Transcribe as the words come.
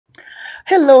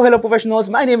Hello, professionals.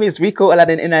 My name is Rico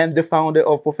Aladdin, and I am the founder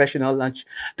of Professional Lunch.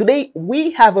 Today,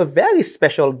 we have a very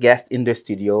special guest in the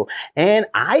studio, and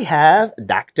I have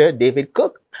Dr. David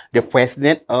Cook, the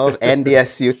president of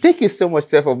NDSU. Thank you so much,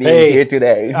 sir, for being here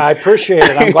today. I appreciate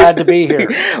it. I'm glad to be here.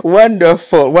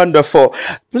 Wonderful, wonderful.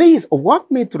 Please walk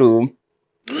me through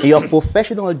your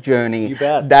professional journey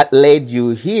that led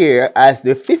you here as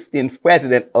the 15th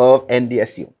president of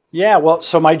NDSU. Yeah, well,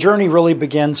 so my journey really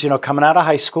begins, coming out of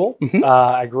high school.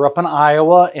 I grew up in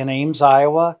Iowa, in Ames,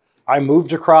 Iowa. I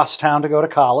moved across town to go to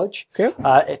college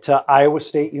to Iowa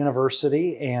State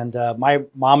University. And my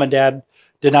mom and dad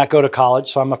did not go to college,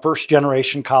 so I'm a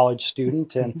first-generation college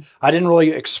student. And I didn't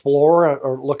really explore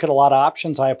or look at a lot of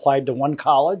options. I applied to one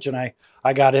college, and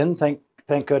I got in, thank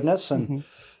goodness. And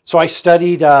so I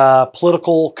studied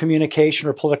political communication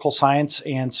or political science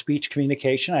and speech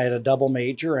communication. I had a double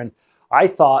major, and I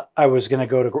thought I was going to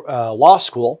go to law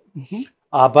school,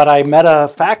 but I met a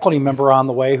faculty member on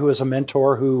the way who was a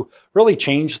mentor who really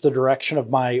changed the direction of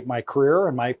my career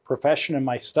and my profession and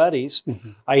my studies.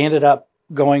 I ended up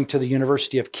going to the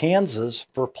University of Kansas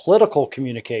for political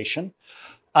communication.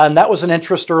 And that was an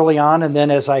interest early on. And then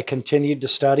as I continued to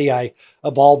study, I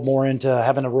evolved more into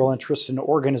having a real interest in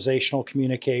organizational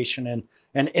communication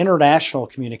and international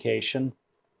communication.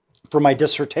 For my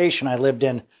dissertation, I lived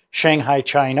in Shanghai,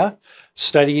 China,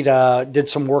 studied, did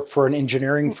some work for an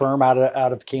engineering firm out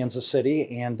of Kansas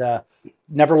City, and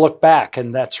never looked back.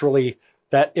 And that's really,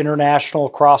 that international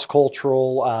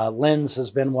cross-cultural lens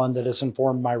has been one that has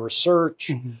informed my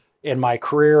research in my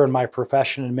career and my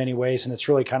profession in many ways. And it's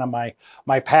really kind of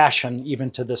my passion even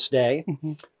to this day.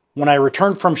 When I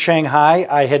returned from Shanghai,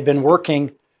 I had been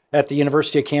working at the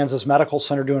University of Kansas Medical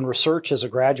Center doing research as a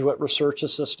graduate research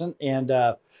assistant, and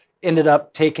ended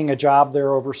up taking a job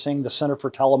there overseeing the Center for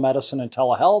Telemedicine and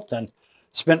Telehealth, and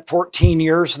spent 14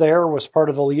 years there, was part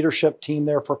of the leadership team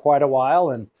there for quite a while,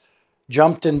 and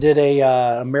jumped and did a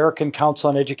American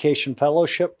Council on Education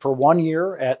Fellowship for 1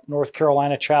 year at North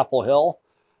Carolina Chapel Hill.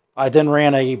 I then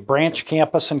ran a branch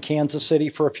campus in Kansas City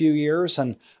for a few years,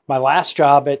 and my last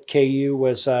job at KU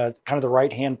was kind of the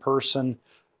right-hand person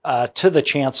to the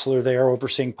chancellor there,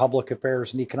 overseeing public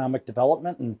affairs and economic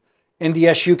development. And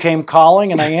NDSU came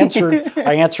calling, and I answered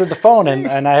the phone,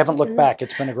 and I haven't looked back.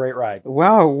 It's been a great ride.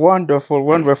 Wow, wonderful,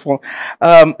 wonderful.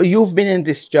 You've been in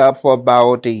this job for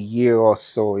about a year or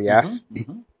so, yes?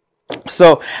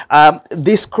 So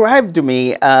describe to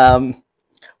me,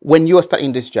 when you were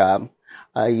starting this job,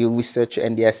 you research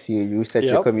NDSU, you research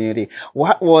your community.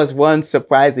 What was one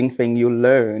surprising thing you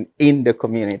learned in the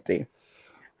community?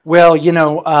 Well,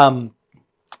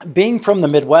 being from the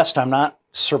Midwest, I'm not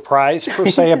surprised per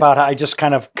se about how I just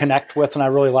kind of connect with, and I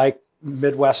really like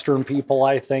Midwestern people.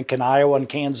 I think in Iowa and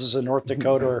Kansas and North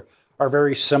Dakota are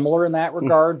very similar in that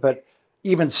regard. But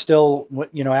even still,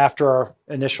 after our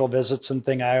initial visits and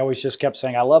thing, I always just kept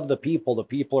saying, I love the people. The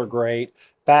people are great.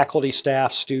 Faculty,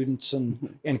 staff, students,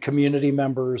 and community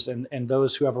members, and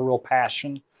those who have a real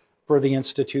passion for the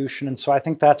institution. And so I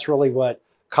think that's really what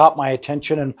caught my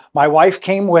attention. And my wife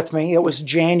came with me. It was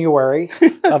January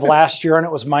of last year, and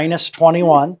it was minus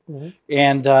 21.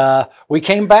 And we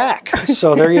came back.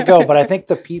 So there you go. But I think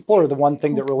the people are the one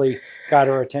thing that really got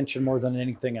our attention more than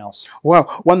anything else. Wow,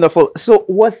 wonderful. So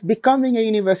was becoming a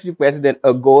university president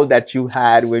a goal that you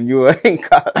had when you were in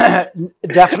college?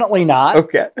 Definitely not.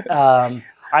 Okay.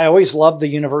 I always loved the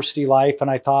university life, and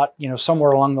I thought,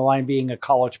 somewhere along the line, being a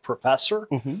college professor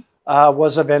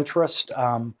was of interest.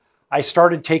 I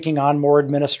started taking on more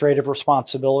administrative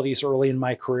responsibilities early in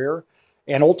my career.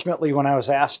 And ultimately, when I was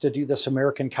asked to do this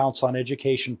American Council on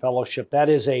Education Fellowship, that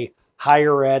is a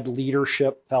higher ed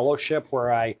leadership fellowship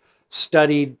where I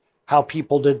studied how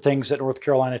people did things at North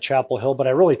Carolina Chapel Hill, but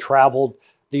I really traveled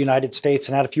the United States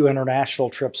and had a few international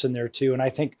trips in there too. And I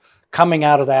think coming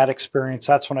out of that experience,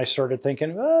 that's when I started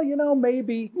thinking, well,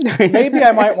 maybe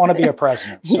I might want to be a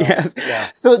president. So, yes. Yeah.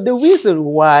 So the reason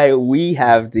why we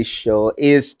have this show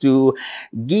is to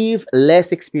give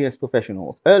less experienced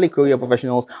professionals, early career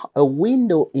professionals, a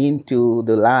window into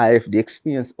the life, the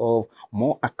experience of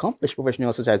more accomplished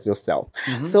professionals such as yourself.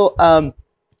 So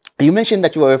you mentioned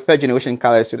that you were a third-generation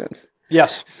college student.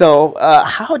 Yes. So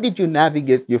how did you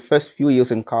navigate your first few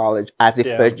years in college as a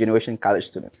first-generation college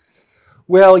student?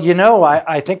 Well,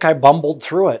 I think I bumbled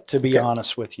through it, to be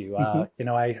honest with you.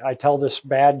 I tell this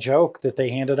bad joke that they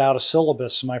handed out a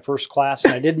syllabus in my first class,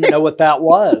 and I didn't know what that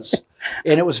was.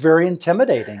 And it was very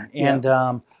intimidating. And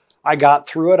I got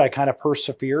through it. I kind of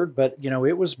persevered, but,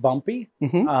 it was bumpy.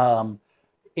 And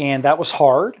that was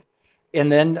hard. And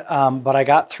then, but I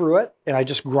got through it, and I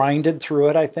just grinded through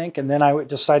it, I think. And then I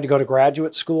decided to go to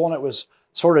graduate school, and it was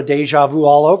sort of deja vu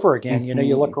all over again. You know,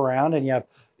 you look around and you have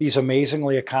these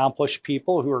amazingly accomplished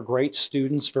people who are great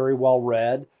students, very well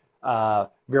read,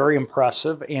 very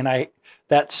impressive. And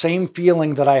that same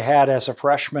feeling that I had as a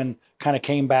freshman kind of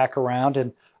came back around.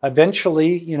 And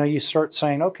eventually, you know, you start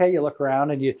saying, okay, you look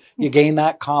around and you gain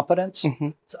that confidence.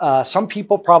 Some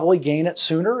people probably gain it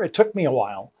sooner. It took me a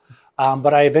while,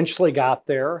 but I eventually got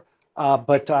there.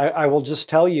 But I will just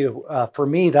tell you, for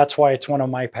me, that's why it's one of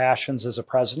my passions as a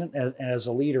president and as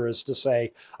a leader, is to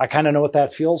say, I kind of know what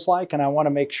that feels like. And I want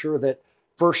to make sure that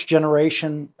first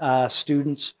generation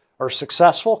students are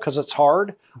successful, because it's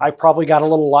hard. I probably got a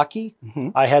little lucky.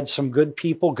 I had some good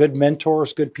people, good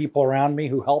mentors, good people around me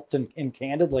who helped. And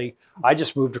candidly, I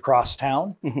just moved across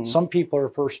town. Some people are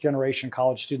first generation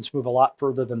college students, move a lot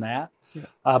further than that.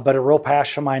 But a real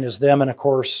passion of mine is them. And of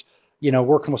course, you know,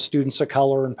 working with students of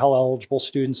color and Pell eligible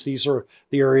students, these are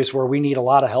the areas where we need a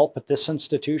lot of help at this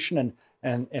institution.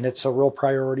 And it's a real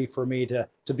priority for me to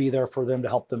be there for them, to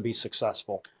help them be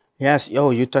successful. Yes,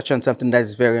 you touch on something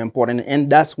that's very important. And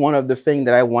that's one of the things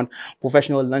that I want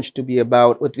Professional Lunch to be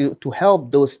about, to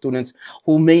help those students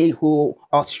who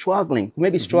are struggling, who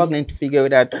may be struggling to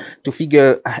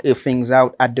figure things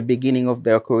out at the beginning of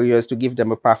their careers, to give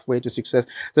them a pathway to success.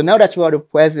 So now that you are the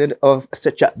president of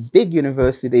such a big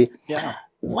university,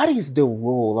 what is the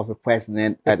role of a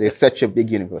president at such a big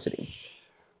university?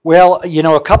 Well, you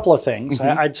know, a couple of things.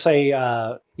 I'd say,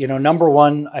 you know, number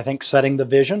one, I think setting the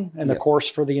vision and the course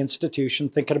for the institution,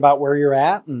 thinking about where you're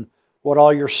at and what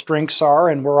all your strengths are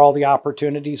and where all the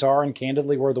opportunities are, and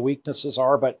candidly where the weaknesses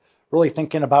are, but really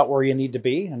thinking about where you need to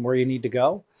be and where you need to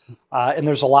go. And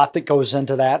there's a lot that goes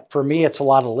into that. For me, it's a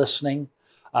lot of listening.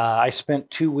 I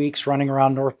spent 2 weeks running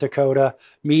around North Dakota,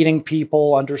 meeting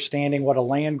people, understanding what a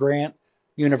land grant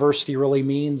university really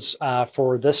means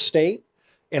for this state,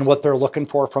 and what they're looking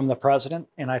for from the president.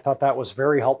 And I thought that was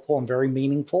very helpful and very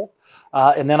meaningful.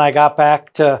 And then I got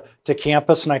back to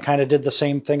campus and I kind of did the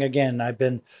same thing again. I've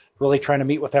been really trying to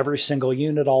meet with every single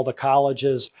unit, all the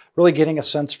colleges, really getting a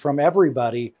sense from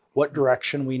everybody what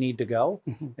direction we need to go.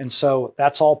 And so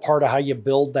that's all part of how you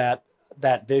build that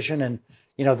vision. And,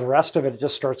 you know, the rest of it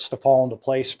just starts to fall into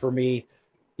place for me.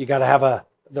 You got to have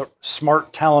the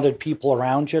smart, talented people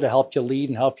around you to help you lead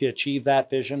and help you achieve that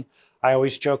vision. I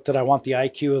always joke that I want the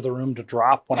IQ of the room to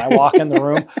drop when I walk in the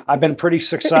room. I've been pretty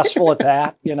successful at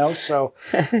that, you know, so,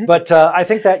 but I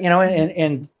think that, you know,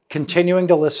 and continuing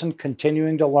to listen,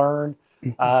 continuing to learn,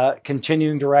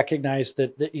 continuing to recognize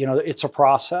that, you know, it's a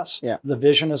process. The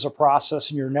vision is a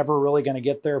process and you're never really going to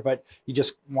get there, but you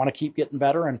just want to keep getting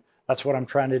better. And that's what I'm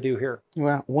trying to do here.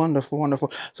 Well, wonderful,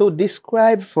 wonderful. So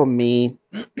describe for me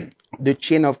the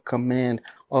chain of command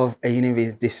of a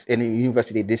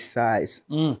university this size.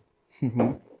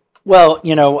 Well,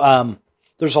 you know,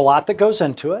 there's a lot that goes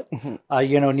into it.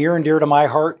 You know, near and dear to my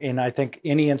heart, and I think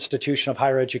any institution of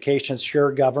higher education,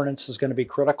 shared governance is going to be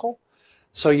critical.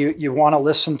 So you want to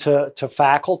listen to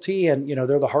faculty, and, you know,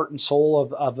 they're the heart and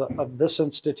soul of this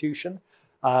institution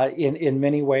in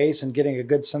many ways, and getting a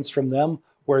good sense from them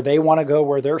where they want to go,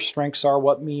 where their strengths are,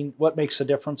 what makes a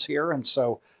difference here. And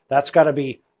so that's got to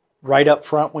be right up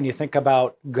front when you think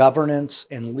about governance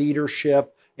and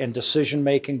leadership and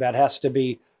decision-making. That has to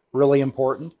be really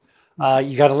important.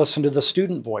 You got to listen to the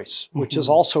student voice, which is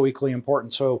also equally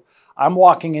important. So I'm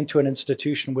walking into an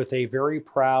institution with a very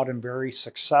proud and very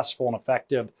successful and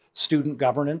effective student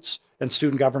governance and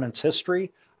student governance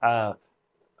history.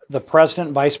 The president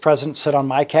and vice president sit on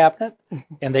my cabinet,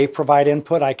 and they provide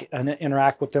input. I can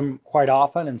interact with them quite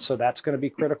often, and so that's going to be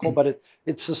critical. But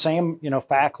it's the same, you know,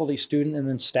 faculty, student, and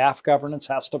then staff governance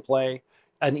has to play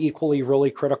an equally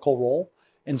really critical role.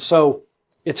 And so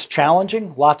it's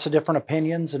challenging, lots of different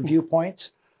opinions and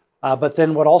viewpoints. But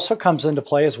then what also comes into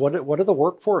play is what are the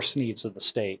workforce needs of the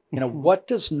state? You know, what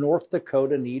does North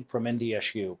Dakota need from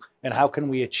NDSU, and how can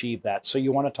we achieve that? So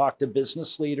you want to talk to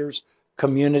business leaders,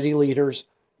 community leaders.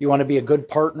 You want to be a good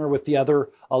partner with the other,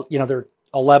 you know, there are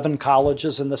 11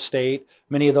 colleges in the state.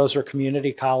 Many of those are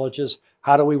community colleges.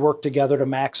 How do we work together to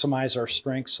maximize our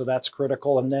strengths? So that's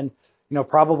critical. And then, you know,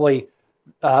 probably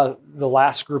the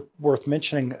last group worth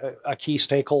mentioning, a key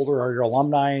stakeholder are your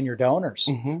alumni and your donors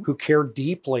who care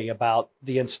deeply about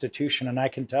the institution. And I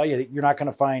can tell you that you're not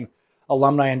going to find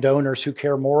alumni and donors who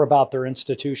care more about their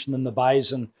institution than the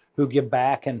bison who give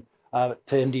back and to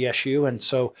NDSU. And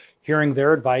so hearing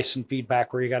their advice and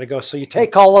feedback where you got to go. So you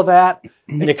take all of that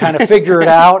and you kind of figure it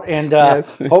out, and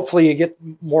hopefully you get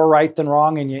more right than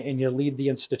wrong, and you lead the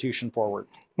institution forward.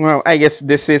 Well, I guess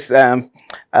this is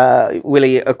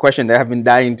really a question that I've been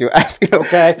dying to ask you.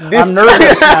 Okay, I'm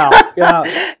nervous now. Yeah.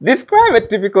 Describe a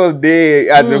typical day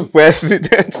as a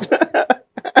president.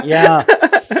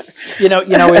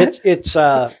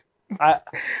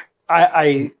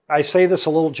 I say this a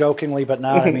little jokingly, but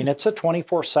not. I mean, it's a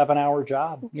 24/7-hour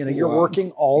job. You're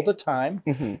working all the time,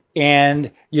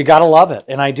 and you got to love it.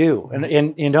 And I do. And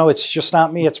it's just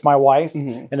not me. It's my wife,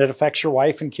 and it affects your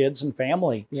wife and kids and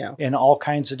family in all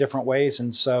kinds of different ways.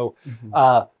 And so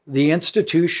the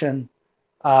institution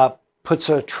puts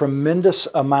a tremendous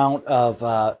amount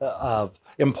of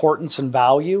importance and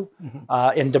value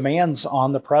and demands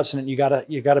on the president. You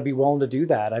gotta be willing to do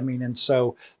that. I mean, and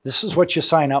so this is what you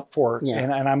sign up for.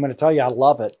 Yes. And I'm going to tell you, I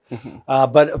love it.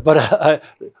 But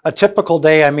a typical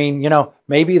day, I mean,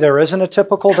 maybe there isn't a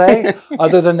typical day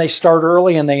other than they start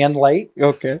early and they end late.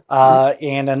 Okay.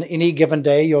 And on any given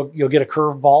day, you'll get a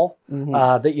curveball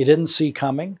that you didn't see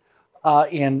coming.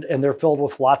 And they're filled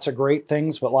with lots of great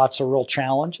things, but lots of real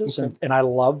challenges. And I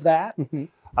love that.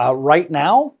 Right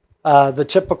now, the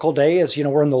typical day is,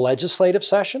 we're in the legislative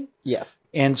session. Yes.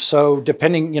 And so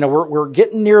depending, we're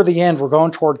getting near the end. We're going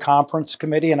toward conference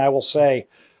committee. And I will say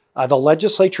the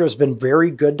legislature has been very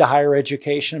good to higher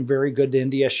education, very good to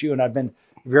NDSU. And I've been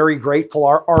very grateful.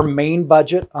 Our main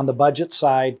budget on the budget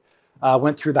side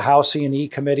went through the House E&E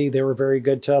committee. They were very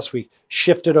good to us. We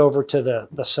shifted over to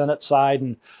the Senate side,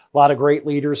 and a lot of great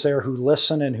leaders there who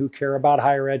listen and who care about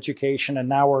higher education. And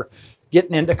now we're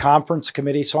getting into conference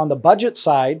committee. So on the budget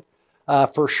side,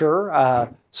 for sure,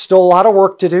 still a lot of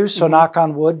work to do. So knock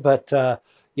on wood, but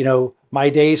my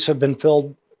days have been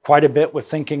filled quite a bit with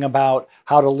thinking about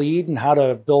how to lead and how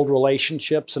to build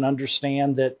relationships and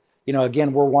understand that,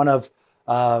 again, we're one of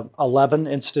 11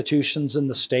 institutions in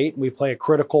the state, and we play a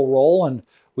critical role, and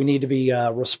we need to be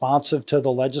responsive to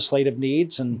the legislative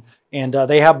needs. And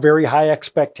they have very high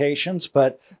expectations,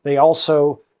 but they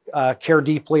also care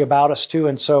deeply about us too.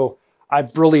 And so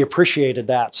I've really appreciated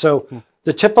that. So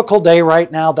the typical day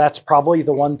right now, that's probably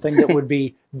the one thing that would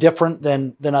be different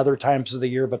than other times of the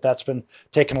year, but that's been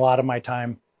taking a lot of my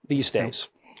time these days.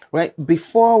 Right.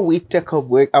 Before we take a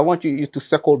break, I want you to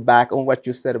circle back on what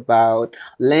you said about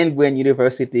land-grant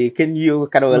university. Can you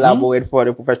kind of elaborate for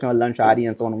the professional lunch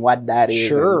audience on what that is?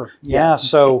 Sure. Yeah.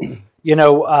 So,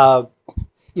 the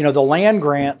land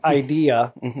grant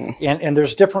idea, and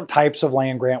there's different types of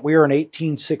land grant. We are an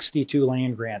 1862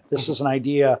 land grant. This is an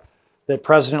idea that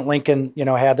President Lincoln,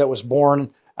 had, that was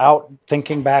born out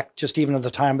thinking back just even at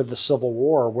the time of the Civil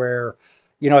War, where,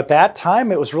 at that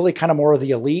time, it was really kind of more of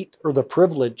the elite or the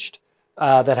privileged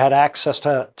that had access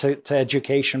to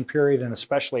education, period, and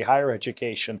especially higher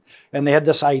education. And they had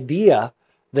this idea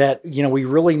that, we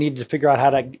really needed to figure out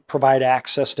how to provide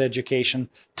access to education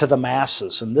to the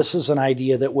masses. And this is an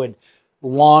idea that would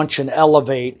launch and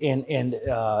elevate and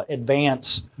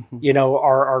advance,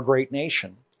 our great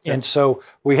nation. And so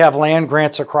we have land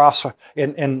grants across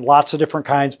in lots of different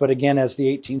kinds. But again, as the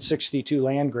 1862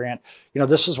 land grant,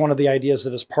 this is one of the ideas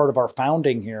that is part of our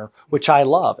founding here, which I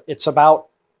love. It's about,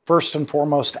 first and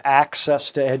foremost,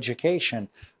 access to education.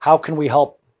 How can we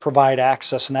help provide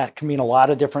access? And that can mean a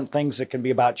lot of different things. It can be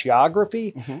about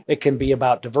geography. It can be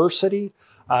about diversity.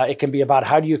 It can be about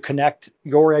how do you connect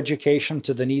your education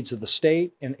to the needs of the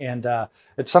state. And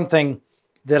it's something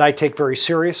that I take very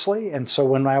seriously. And so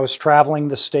when I was traveling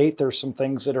the state, there's some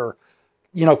things that are,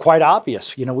 quite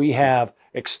obvious. We have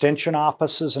extension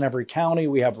offices in every county.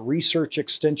 We have research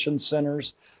extension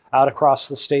centers out across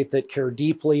the state that care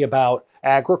deeply about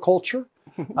agriculture,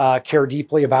 care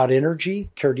deeply about energy,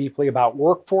 care deeply about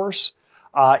workforce.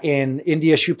 And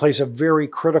NDSU plays a very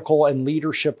critical and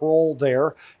leadership role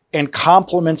there and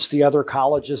complements the other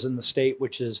colleges in the state,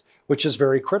 which is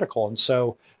very critical. And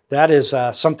so that is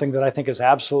something that I think is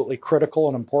absolutely critical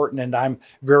and important, and I'm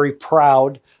very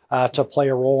proud to play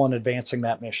a role in advancing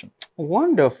that mission.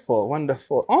 Wonderful,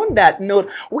 wonderful. On that note,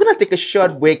 we're going to take a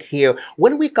short break here.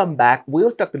 When we come back,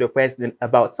 we'll talk to the president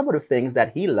about some of the things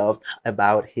that he loved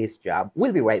about his job.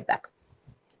 We'll be right back.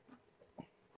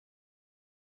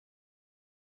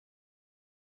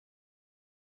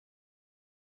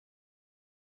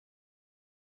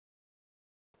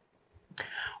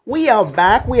 We are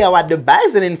back. We are at the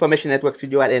Bison Information Network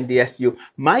studio at NDSU.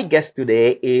 My guest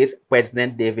today is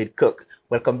President David Cook.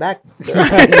 Welcome back, sir.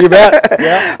 You bet.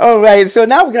 Yeah. All right. So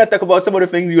now we're going to talk about some of the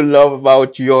things you love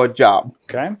about your job.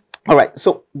 Okay. All right.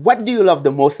 So what do you love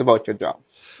the most about your job?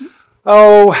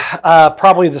 Oh,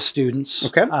 probably the students.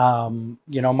 Okay.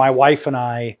 My wife and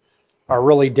I are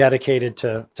really dedicated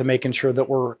to making sure that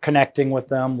we're connecting with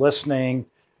them, listening,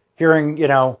 hearing,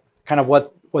 kind of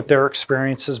what their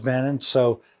experience has been. And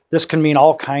so this can mean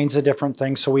all kinds of different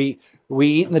things. So we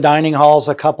eat in the dining halls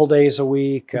a couple days a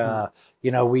week.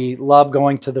 We love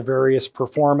going to the various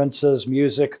performances,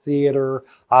 music, theater.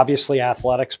 Obviously,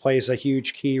 athletics plays a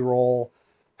huge key role.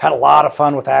 had a lot of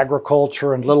fun with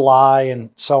agriculture and Little I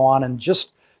and so on, and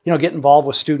just, get involved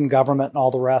with student government and all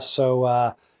the rest.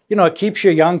 So, it keeps you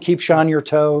young, keeps you on your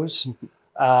toes.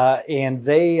 And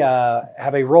they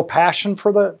have a real passion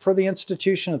for the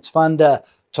institution. It's fun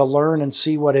to learn and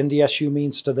see what NDSU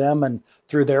means to them and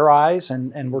through their eyes,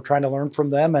 and we're trying to learn from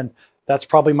them. And that's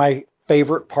probably my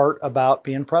favorite part about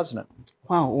being president.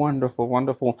 Wow, wonderful,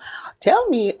 wonderful. Tell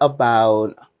me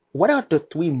about what are the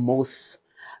three most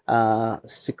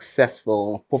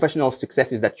successful professional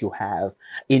successes that you have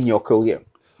in your career?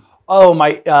 Oh,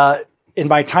 in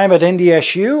my time at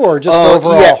NDSU, or just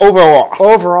overall? Yeah, overall.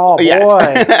 Overall, boy.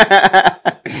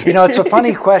 Yes. It's a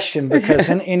funny question, because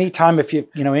any time, if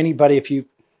you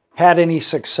had any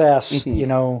success,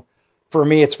 for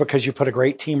me, it's because you put a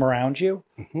great team around you.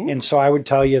 And so I would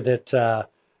tell you that,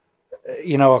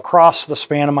 across the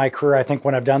span of my career, I think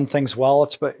when I've done things well,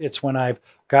 it's when I've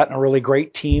gotten a really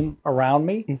great team around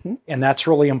me. And that's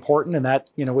really important. And that,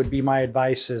 would be my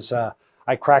advice is,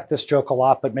 I crack this joke a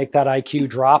lot, but make that IQ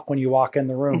drop when you walk in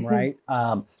the room, right?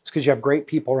 It's because you have great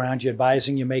people around you,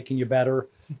 advising you, making you better.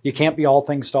 You can't be all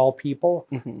things to all people.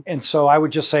 And so I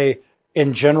would just say,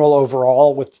 in general,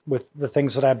 overall, with the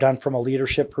things that I've done from a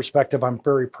leadership perspective, I'm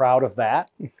very proud of that.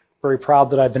 Very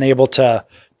proud that I've been able to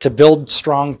build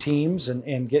strong teams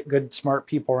and get good, smart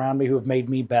people around me who have made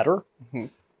me better.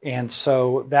 And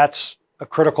so that's a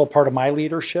critical part of my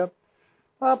leadership.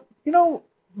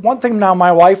 One thing, now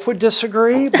my wife would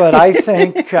disagree, but I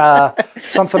think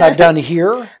something I've done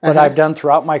here, but I've done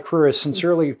throughout my career, is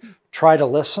sincerely try to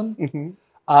listen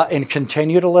and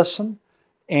continue to listen.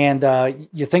 And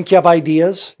you think you have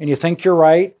ideas and you think you're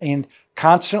right. And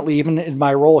constantly, even in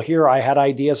my role here, I had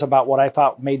ideas about what I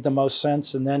thought made the most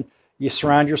sense. And then you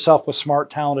surround yourself with smart,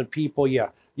 talented people. You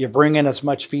bring in as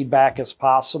much feedback as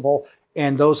possible.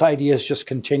 And those ideas just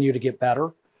continue to get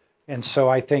better. And so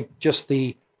I think just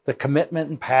the commitment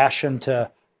and passion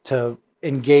to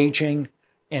engaging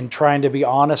and trying to be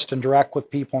honest and direct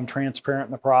with people and transparent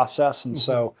in the process. And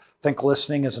so I think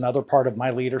listening is another part of my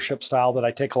leadership style that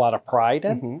I take a lot of pride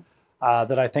in,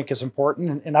 that I think is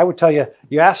important. And I would tell you,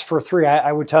 you asked for three,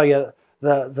 I would tell you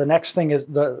the next thing is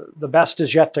the best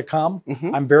is yet to come.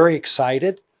 I'm very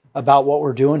excited about what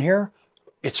we're doing here.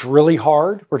 It's really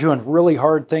hard. We're doing really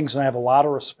hard things, and I have a lot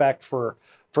of respect for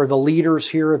the leaders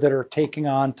here that are taking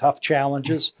on tough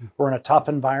challenges. We're in a tough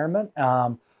environment,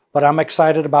 but I'm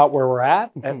excited about where we're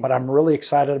at, but I'm really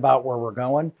excited about where we're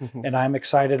going. And I'm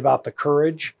excited about the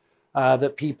courage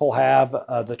that people have,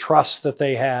 the trust that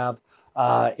they have,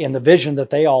 and the vision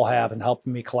that they all have in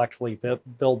helping me collectively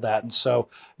build that. And so,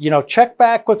 check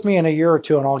back with me in a year or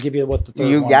two, and I'll give you what the third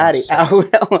one is. You got it. So,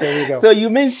 there you go. So you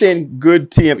mentioned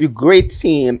good team, you great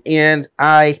team, and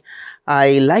I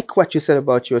like what you said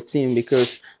about your team,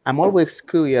 because I'm always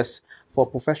curious for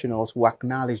professionals who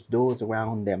acknowledge those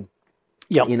around them.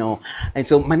 And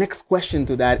so my next question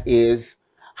to that is,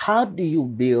 how do you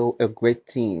build a great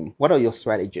team? What are your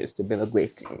strategies to build a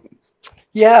great team?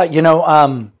 Yeah,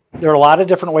 there are a lot of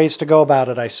different ways to go about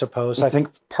it, I suppose. I think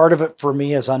part of it for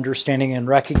me is understanding and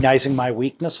recognizing my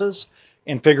weaknesses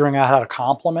and figuring out how to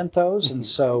complement those. And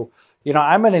so,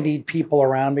 I'm going to need people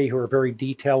around me who are very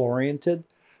detail-oriented.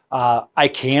 I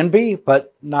can be,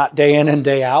 but not day in and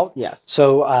day out. Yes.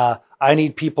 So I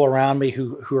need people around me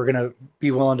who are going to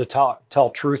be willing to tell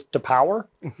truth to power.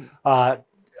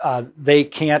 They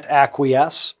can't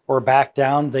acquiesce or back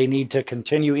down. They need to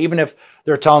continue, even if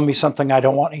they're telling me something I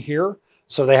don't want to hear.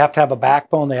 So they have to have a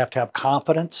backbone. They have to have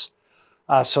confidence.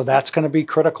 So that's going to be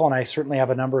critical. And I certainly have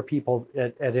a number of people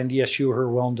at NDSU who are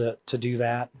willing to do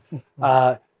that.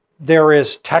 There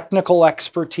is technical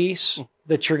expertise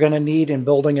that you're going to need in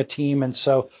building a team. And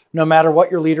so no matter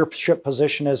what your leadership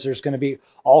position is, there's going to be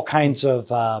all kinds of,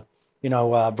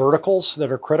 verticals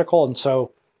that are critical. And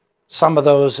so some of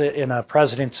those in a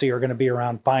presidency are going to be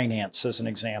around finance, as an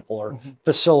example, or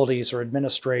facilities or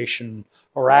administration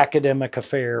or academic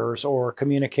affairs or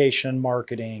communication and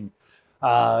marketing.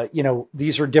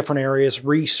 These are different areas,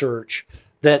 research,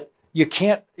 that you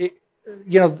can't,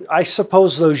 I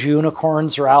suppose those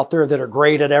unicorns are out there that are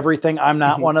great at everything. I'm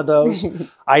not one of those.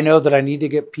 I know that I need to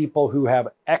get people who have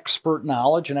expert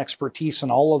knowledge and expertise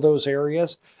in all of those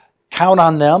areas. Count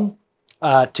on them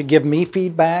to give me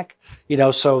feedback.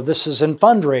 So this is in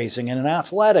fundraising and in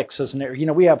athletics, as an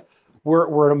area.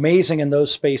 We're amazing in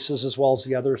those spaces as well as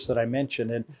the others that I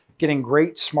mentioned, and getting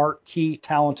great, smart, key,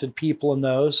 talented people in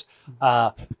those.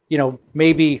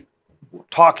 Maybe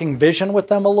talking vision with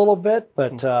them a little bit,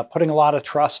 but putting a lot of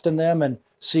trust in them and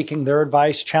seeking their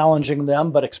advice, challenging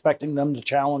them, but expecting them to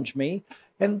challenge me,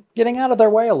 and getting out of their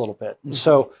way a little bit. And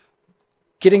so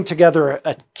getting together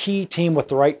a key team with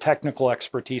the right technical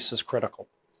expertise is critical.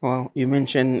 Well, you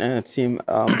mentioned team,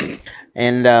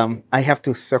 and I have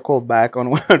to circle back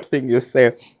on one thing you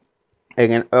said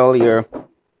again earlier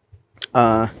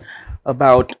uh,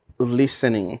 about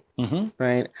listening,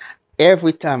 right?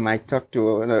 Every time I talk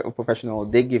to a professional,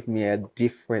 they give me a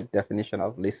different definition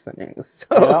of listening.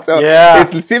 So Yeah. it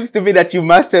seems to me that you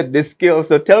mastered the skill.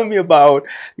 So tell me about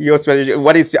your strategy.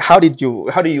 How do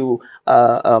you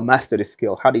master the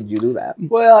skill? How did you do that?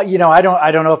 Well, you know, I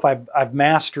don't know if I've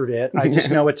mastered it. I just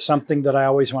know it's something that I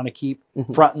always want to keep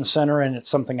front and center, and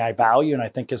it's something I value and I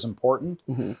think is important.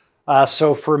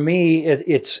 So for me,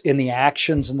 it's in the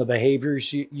actions and the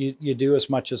behaviors you do as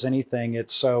much as anything.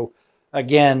 It's so,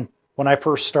 again, when I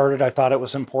first started, I thought it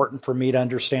was important for me to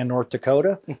understand North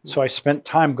Dakota. So I spent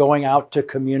time going out to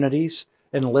communities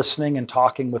and listening and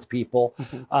talking with people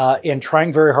and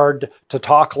trying very hard to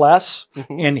talk less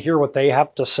and hear what they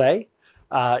have to say.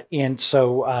 And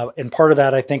part of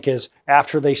that, I think, is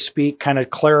after they speak, kind of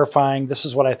clarifying, this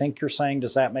is what I think you're saying.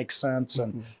 Does that make sense?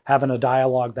 And having a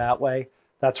dialogue that way.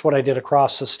 That's what I did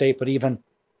across the state. But even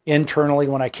internally,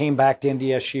 when I came back to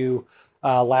NDSU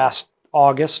last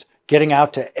August, getting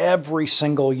out to every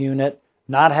single unit,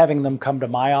 not having them come to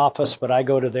my office, but I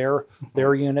go to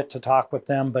their unit to talk with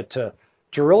them, but to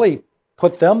really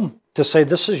put them to say,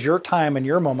 this is your time and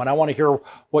your moment. I want to hear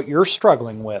what you're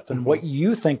struggling with and what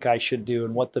you think I should do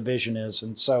and what the vision is.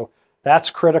 And so that's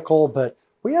critical, but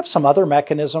we have some other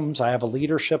mechanisms. I have a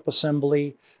leadership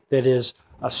assembly that is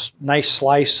a nice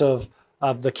slice of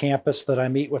the campus that I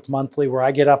meet with monthly, where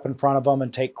I get up in front of them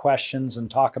and take questions and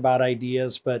talk about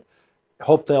ideas, but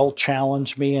hope they'll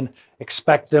challenge me and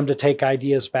expect them to take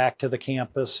ideas back to the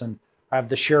campus. And I have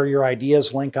the Share Your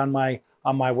Ideas link on my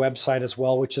website as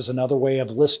well, which is another way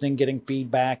of listening, getting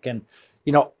feedback, and,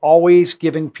 you know, always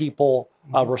giving people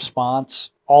a response.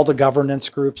 All the governance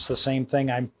groups, the same thing.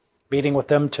 I'm meeting with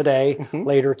them today,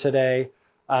 later today,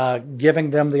 giving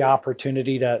them the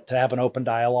opportunity to have an open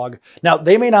dialogue. Now,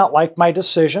 they may not like my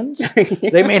decisions.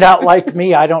 They may not like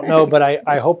me. I don't know, but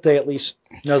I hope they at least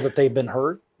know that they've been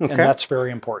heard. Okay. And that's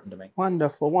very important to me.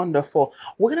 Wonderful, wonderful.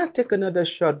 We're going to take another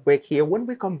short break here. When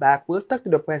we come back, we'll talk to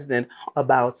the president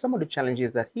about some of the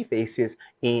challenges that he faces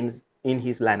in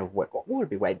his line of work. We'll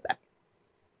be right back.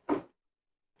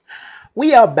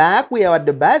 We are back. We are at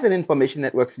the Buzz and Information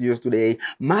Network studios today.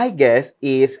 My guest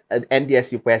is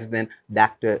NDSU President,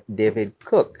 Dr. David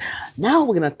Cook. Now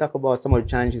we're going to talk about some of the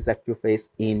challenges that you face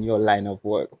in your line of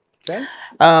work. Okay.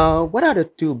 What are the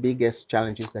two biggest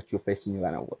challenges that you face in your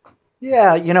line of work?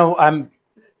 Yeah, you know,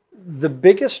 the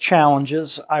biggest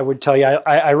challenges, I would tell you,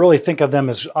 I really think of them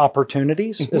as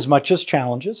opportunities as much as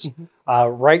challenges.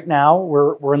 Right now,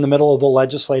 we're in the middle of the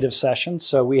legislative session,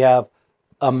 so we have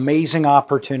amazing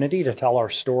opportunity to tell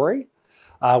our story.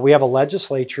 We have a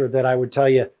legislature that I would tell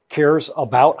you cares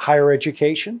about higher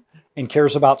education and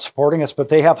cares about supporting us, but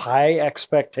they have high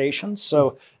expectations,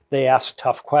 so they ask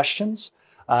tough questions.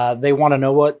 They want to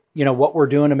know what we're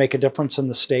doing to make a difference in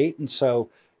the state, and so.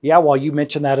 Yeah, while you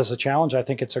mentioned that as a challenge, I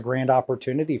think it's a grand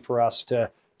opportunity for us to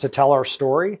tell our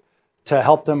story, to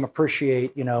help them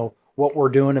appreciate, you know, what we're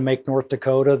doing to make North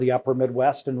Dakota, the upper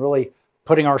Midwest, and really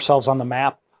putting ourselves on the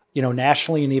map, you know,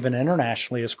 nationally and even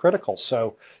internationally is critical.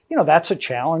 So, you know, that's a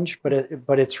challenge, but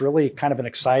it's really kind of an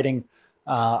exciting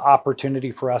opportunity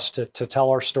for us to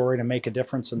tell our story, to make a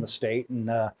difference in the state.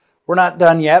 And we're not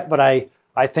done yet, but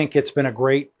I think it's been a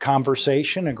great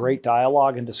conversation, a great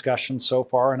dialogue and discussion so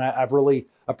far, and I've really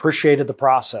appreciated the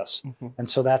process. And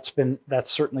so that's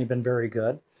certainly been very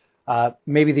good.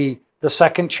 Maybe the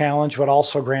second challenge, but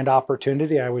also grand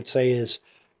opportunity, I would say, is,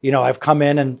 you know, I've come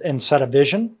in and set a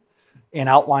vision and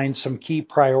outlined some key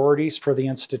priorities for the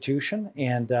institution,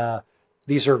 and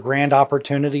these are grand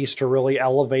opportunities to really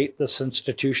elevate this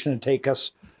institution and take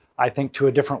us, I think, to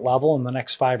a different level in the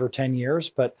next 5 or 10 years.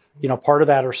 But, you know, part of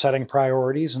that are setting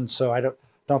priorities. And so I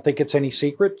don't think it's any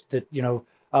secret that, you know,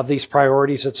 of these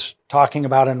priorities, it's talking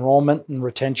about enrollment and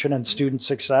retention and student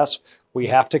success. We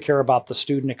have to care about the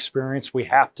student experience. We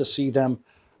have to see them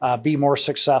be more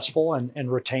successful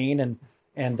and retain.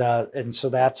 And so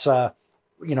that's,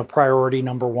 you know, priority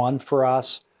number one for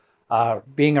us.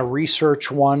 Being a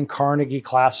Research One, Carnegie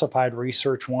Classified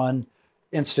Research One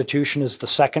institution is the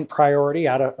second priority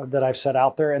that I've set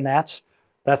out there, and that's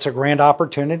a grand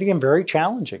opportunity and very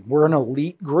challenging. We're an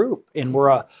elite group, and we're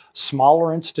a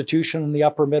smaller institution in the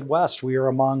upper Midwest. We are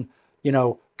among, you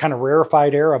know, kind of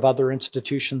rarefied air of other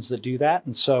institutions that do that,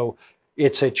 and so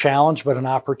it's a challenge but an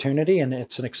opportunity, and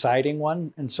it's an exciting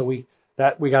one. And so we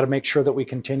got to make sure that we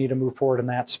continue to move forward in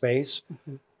that space.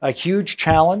 A huge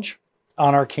challenge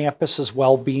on our campus is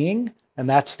well-being. And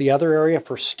that's the other area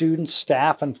for students,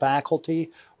 staff, and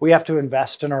faculty. We have to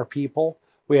invest in our people.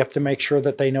 We have to make sure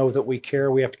that they know that we care.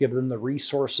 We have to give them the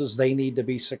resources they need to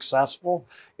be successful.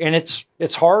 And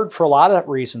it's hard for a lot of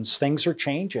reasons. Things are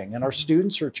changing and our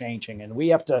students are changing, and we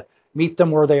have to meet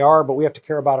them where they are, but we have to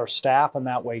care about our staff in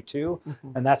that way too.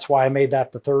 And that's why I made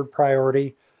that the third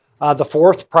priority. The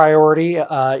fourth priority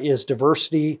is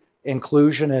diversity,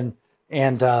 inclusion,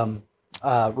 and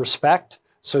respect.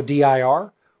 So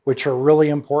DIR, which are really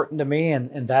important to me.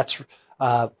 And that's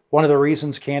one of the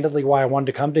reasons, candidly, why I wanted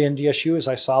to come to NDSU is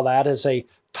I saw that as a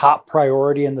top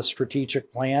priority in the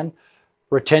strategic plan.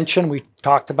 Retention, we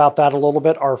talked about that a little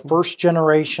bit. Our first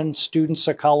generation students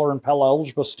of color and Pell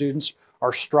eligible students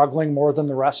are struggling more than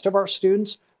the rest of our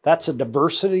students. That's a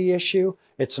diversity issue.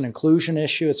 It's an inclusion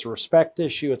issue. It's a respect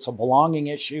issue. It's a belonging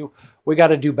issue. We got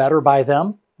to do better by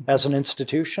them as an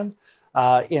institution.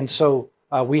 And so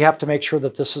we have to make sure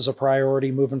that this is a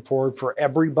priority moving forward for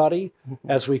everybody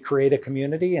as we create a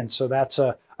community. And so that's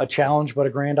a challenge, but a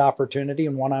grand opportunity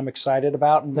and one I'm excited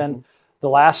about. And then the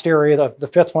last area, the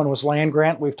fifth one, was land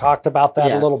grant. We've talked about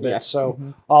that a little bit.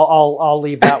 So I'll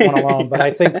leave that one alone. But I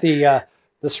think the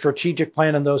strategic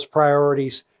plan and those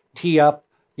priorities tee up,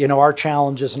 our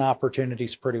challenges and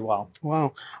opportunities pretty well.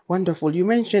 Wow, wonderful. You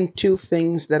mentioned two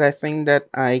things that I think that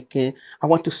I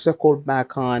want to circle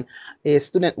back on, is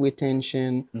student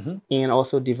retention and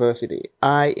also diversity.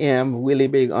 I am really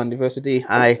big on diversity.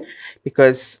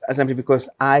 Because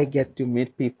I get to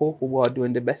meet people who are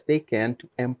doing the best they can to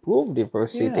improve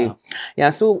diversity.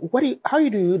 Yeah. So how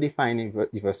do you define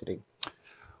diversity?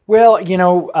 Well,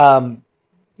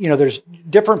 there's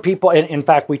different people. And in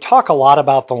fact, we talk a lot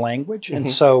about the language. And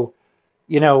so,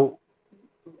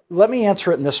 let me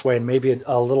answer it in this way and maybe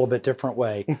a little bit different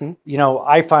way.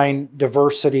 I find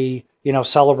diversity,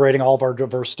 celebrating all of our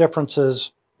diverse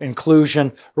differences,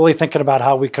 inclusion, really thinking about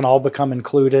how we can all become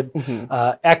included.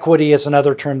 Equity is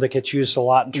another term that gets used a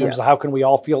lot in terms of how can we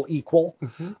all feel equal.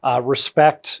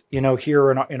 Respect, here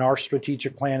in our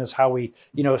strategic plan is how we,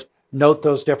 note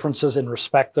those differences and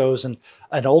respect those. And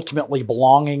ultimately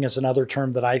belonging is another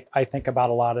term that I think about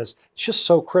a lot. It's just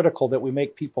so critical that we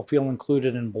make people feel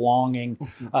included and belonging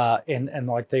and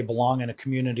like they belong in a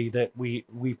community that we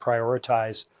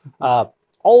prioritize.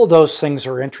 All of those things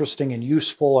are interesting and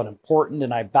useful and important,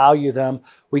 and I value them.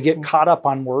 We get caught up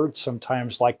on words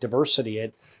sometimes like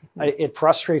diversity. It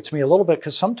frustrates me a little bit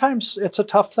because sometimes it's a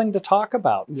tough thing to talk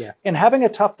about. And having a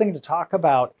tough thing to talk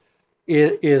about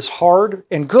is hard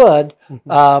and good,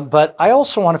 but I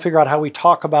also want to figure out how we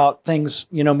talk about things,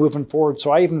 moving forward.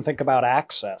 So I even think about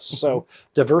access. So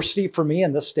diversity for me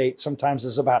in this state sometimes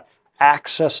is about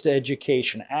access to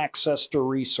education, access to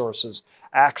resources,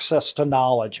 access to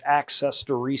knowledge, access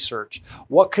to research.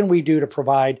 What can we do to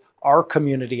provide our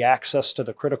community access to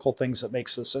the critical things that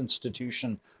makes this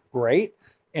institution great?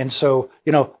 And so,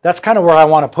 that's kind of where I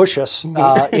want to push us in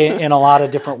a lot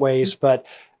of different ways. But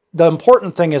the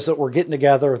important thing is that we're getting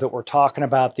together, that we're talking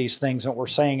about these things, and we're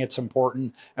saying it's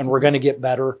important, and we're going to get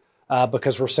better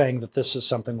because we're saying that this is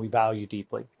something we value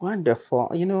deeply.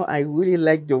 Wonderful. I really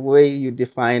like the way you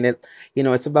define it.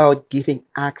 It's about giving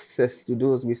access to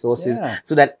those resources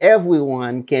so that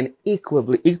everyone can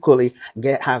equally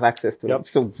have access to them.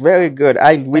 So very good.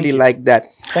 I really like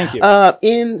that. Thank you.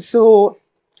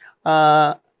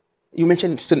 You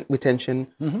mentioned student retention.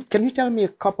 Can you tell me a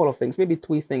couple of things, maybe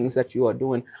 3 things that you are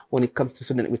doing when it comes to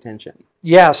student retention?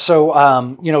 Yeah, so,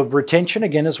 retention,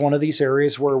 again, is one of these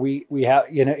areas where we have,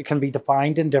 it can be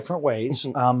defined in different ways,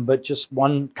 but just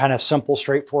one kind of simple,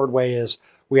 straightforward way is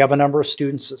we have a number of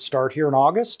students that start here in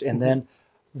August, and then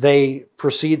they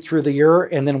proceed through the year,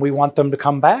 and then we want them to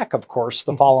come back, of course,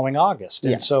 the following August.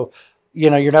 And so,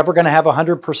 you're never going to have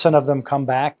 100% of them come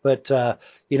back, but,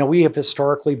 we have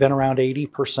historically been around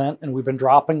 80%, and we've been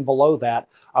dropping below that.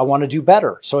 I want to do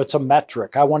better. So it's a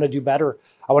metric. I want to do better.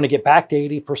 I want to get back to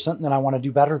 80%, and then I want to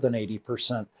do better than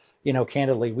 80%.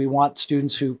 Candidly, we want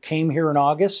students who came here in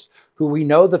August, who we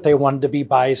know that they wanted to be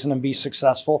bison and be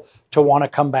successful, to want to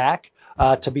come back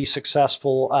to be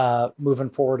successful moving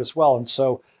forward as well. And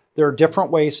so there are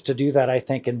different ways to do that. I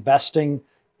think investing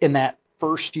in that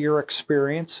first year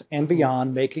experience and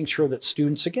beyond, making sure that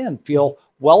students, again, feel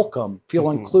welcome,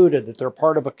 feel included, that they're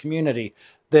part of a community,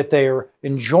 that they're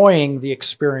enjoying the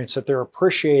experience, that they're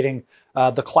appreciating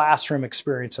the classroom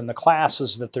experience and the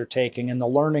classes that they're taking and the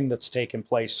learning that's taken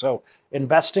place. So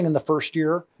investing in the first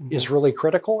year is really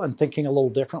critical, and thinking a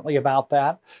little differently about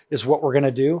that is what we're going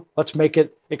to do. Let's make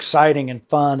it exciting and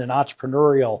fun and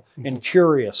entrepreneurial and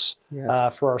curious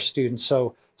for our students.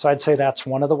 So I'd say that's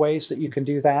one of the ways that you can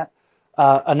do that.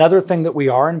 Another thing that we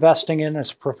are investing in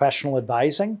is professional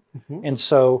advising. And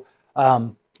so,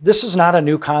 This is not a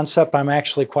new concept. I'm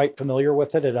actually quite familiar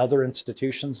with it at other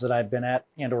institutions that I've been at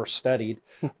and or studied.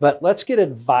 But let's get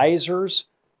advisors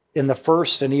in the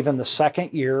first and even the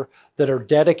second year that are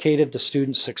dedicated to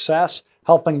student success,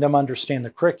 helping them understand the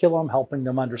curriculum, helping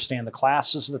them understand the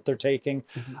classes that they're taking,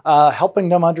 helping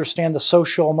them understand the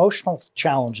social-emotional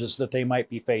challenges that they might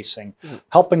be facing,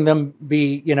 helping them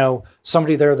be,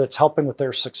 somebody there that's helping with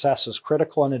their success is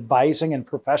critical, and advising and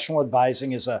professional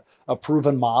advising is a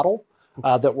proven model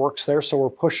that works there. So we're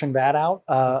pushing that out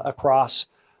across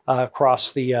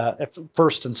the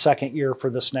first and second year for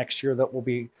this next year. That will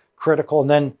be critical. And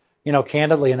then,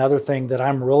 candidly, another thing that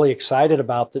I'm really excited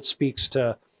about that speaks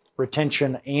to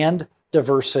retention and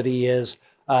diversity is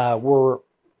we're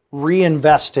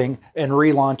reinvesting and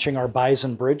relaunching our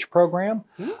Bison Bridge program.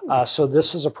 So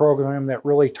this is a program that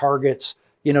really targets,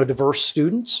 diverse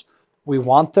students. We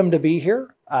want them to be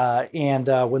here. And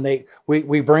when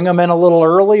we bring them in a little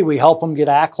early, we help them get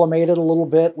acclimated a little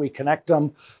bit. We connect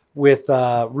them with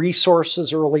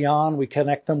resources early on. We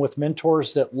connect them with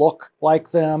mentors that look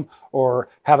like them or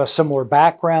have a similar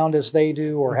background as they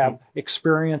do or have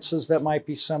experiences that might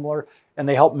be similar. And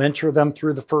they help mentor them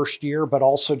through the first year, but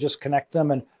also just connect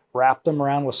them and wrap them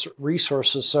around with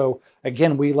resources. So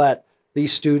again, we let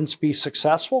these students be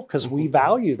successful because we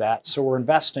value that. So we're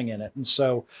investing in it. And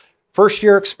so first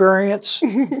year experience,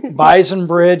 Bison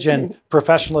Bridge, and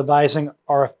professional advising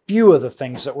are a few of the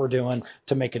things that we're doing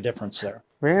to make a difference there.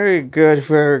 Very good,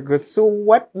 very good. So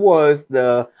what was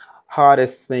the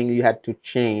hardest thing you had to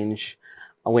change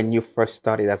when you first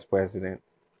started as president?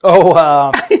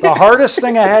 Oh, the hardest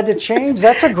thing I had to change?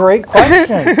 That's a great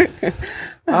question.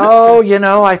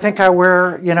 Oh, I think I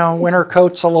wear, winter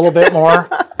coats a little bit more.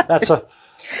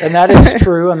 And that is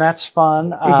true, and that's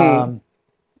fun.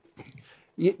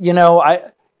 It's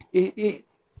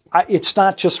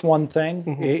not just one thing.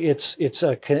 It's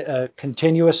a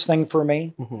continuous thing for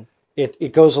me.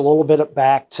 It goes a little bit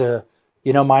back to,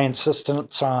 my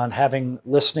insistence on having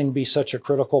listening be such a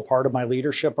critical part of my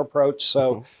leadership approach.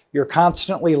 So you're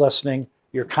constantly listening,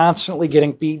 you're constantly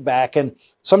getting feedback, and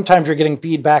sometimes you're getting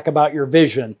feedback about your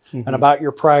vision and about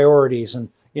your priorities and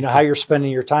how you're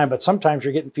spending your time, but sometimes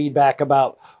you're getting feedback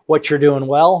about what you're doing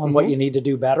well and what you need to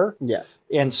do better. Yes.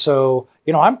 And so,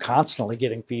 I'm constantly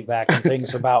getting feedback and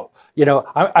things about,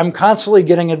 I'm constantly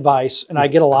getting advice, and I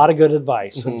get a lot of good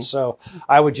advice. And so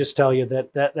I would just tell you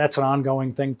that's an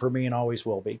ongoing thing for me and always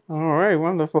will be. All right,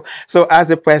 wonderful. So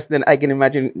as a president, I can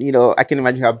imagine,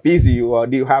 how busy you are.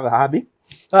 Do you have a hobby?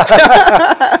 My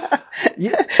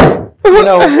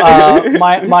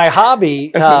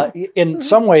hobby, in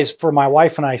some ways, for my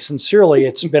wife and I, sincerely,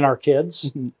 it's been our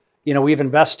kids. We've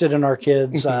invested in our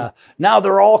kids. Now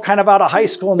they're all kind of out of high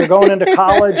school and they're going into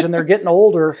college and they're getting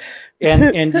older,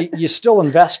 and you still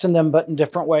invest in them, but in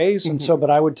different ways. And so,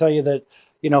 but I would tell you that,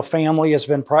 family has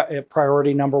been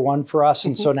priority number one for us.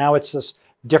 And so now it's this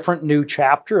different new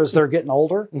chapter as they're getting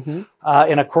older.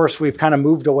 And of course, we've kind of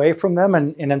moved away from them.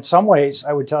 And in some ways,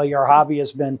 I would tell you our hobby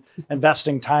has been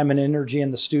investing time and energy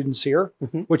in the students here,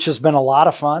 which has been a lot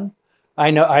of fun. I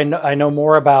know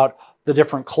more about the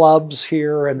different clubs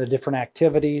here and the different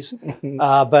activities.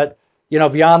 But,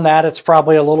 beyond that, it's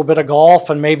probably a little bit of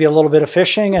golf and maybe a little bit of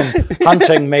fishing and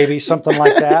hunting, maybe something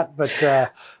like that. But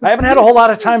I haven't had a whole lot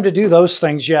of time to do those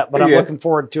things yet, but I'm looking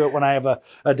forward to it when I have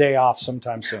a day off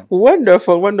sometime soon.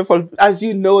 Wonderful, wonderful. As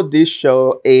you know, this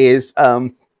show is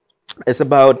it's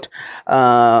about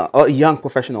young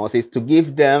professionals. It's to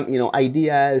give them,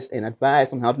 ideas and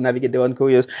advice on how to navigate their own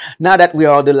careers. Now that we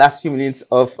are the last few minutes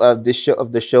of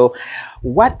the show,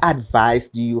 what advice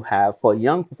do you have for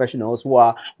young professionals who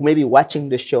are maybe watching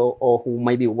the show or who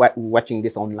might be watching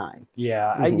this online?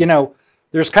 Yeah,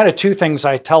 there's kind of two things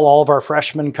I tell all of our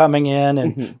freshmen coming in,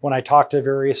 and when I talk to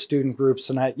various student groups,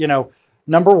 and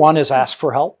number one is ask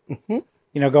for help.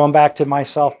 Going back to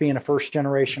myself being a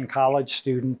first-generation college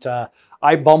student,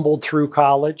 I bumbled through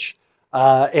college,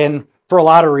 and for a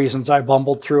lot of reasons, I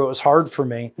bumbled through. It was hard for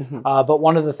me, but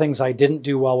one of the things I didn't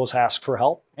do well was ask for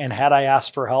help. And had I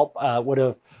asked for help, would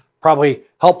have probably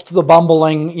helped the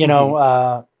bumbling,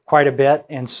 quite a bit.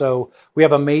 And so we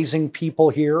have amazing people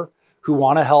here who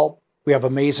want to help. We have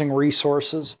amazing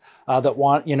resources that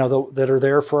want, that are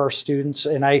there for our students.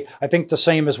 And I think the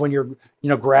same as when you're,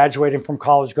 graduating from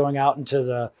college, going out into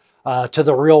the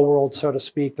real world, so to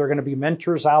speak. There are going to be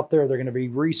mentors out there. There are going to be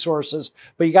resources,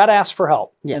 but you got to ask for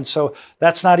help. Yeah. And so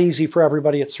that's not easy for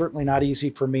everybody. It's certainly not easy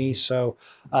for me. So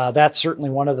that's certainly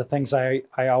one of the things I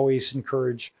always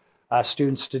encourage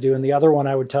students to do. And the other one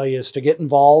I would tell you is to get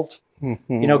involved,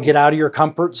 get out of your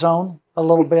comfort zone a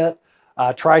little bit,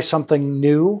 try something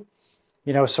new.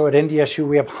 So at NDSU,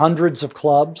 we have hundreds of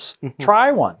clubs.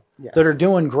 Try one. that are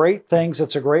doing great things.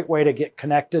 It's a great way to get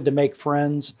connected, to make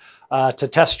friends, to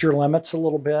test your limits a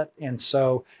little bit. And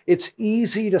so it's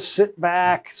easy to sit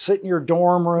back, sit in your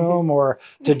dorm room, or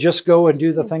to just go and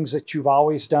do the things that you've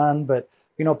always done. But,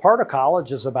 you know, part of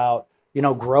college is about, you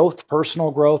know, growth,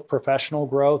 personal growth, professional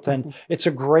growth. And it's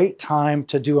a great time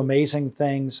to do amazing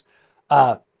things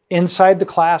inside the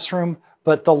classroom.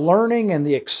 But the learning and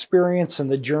the experience and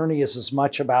the journey is as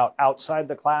much about outside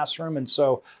the classroom. And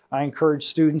so I encourage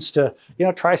students to, you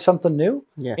know, try something new.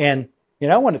 And, you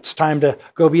know, when it's time to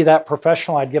go be that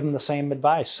professional, I'd give them the same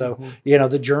advice. So, you know,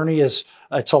 the journey is,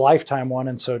 it's a lifetime one.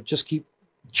 And so just keep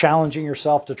challenging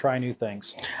yourself to try new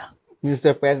things.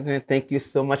 Mr. President, thank you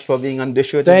so much for being on the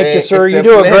show today. Thank you, sir. You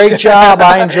do a great job.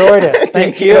 I enjoyed it.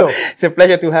 Thank you. It's a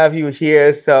pleasure to have you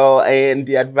here. So, and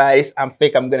the advice, I'm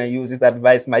going to use this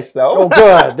advice myself. Oh,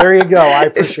 good. There you go. I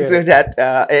appreciate so it. That,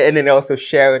 and then also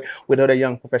share it with other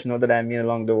young professionals that I meet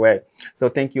along the way. So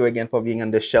thank you again for being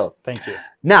on the show. Thank you.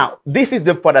 Now, this is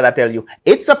the part that I tell you.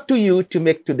 It's up to you to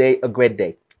make today a great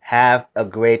day. Have a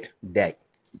great day.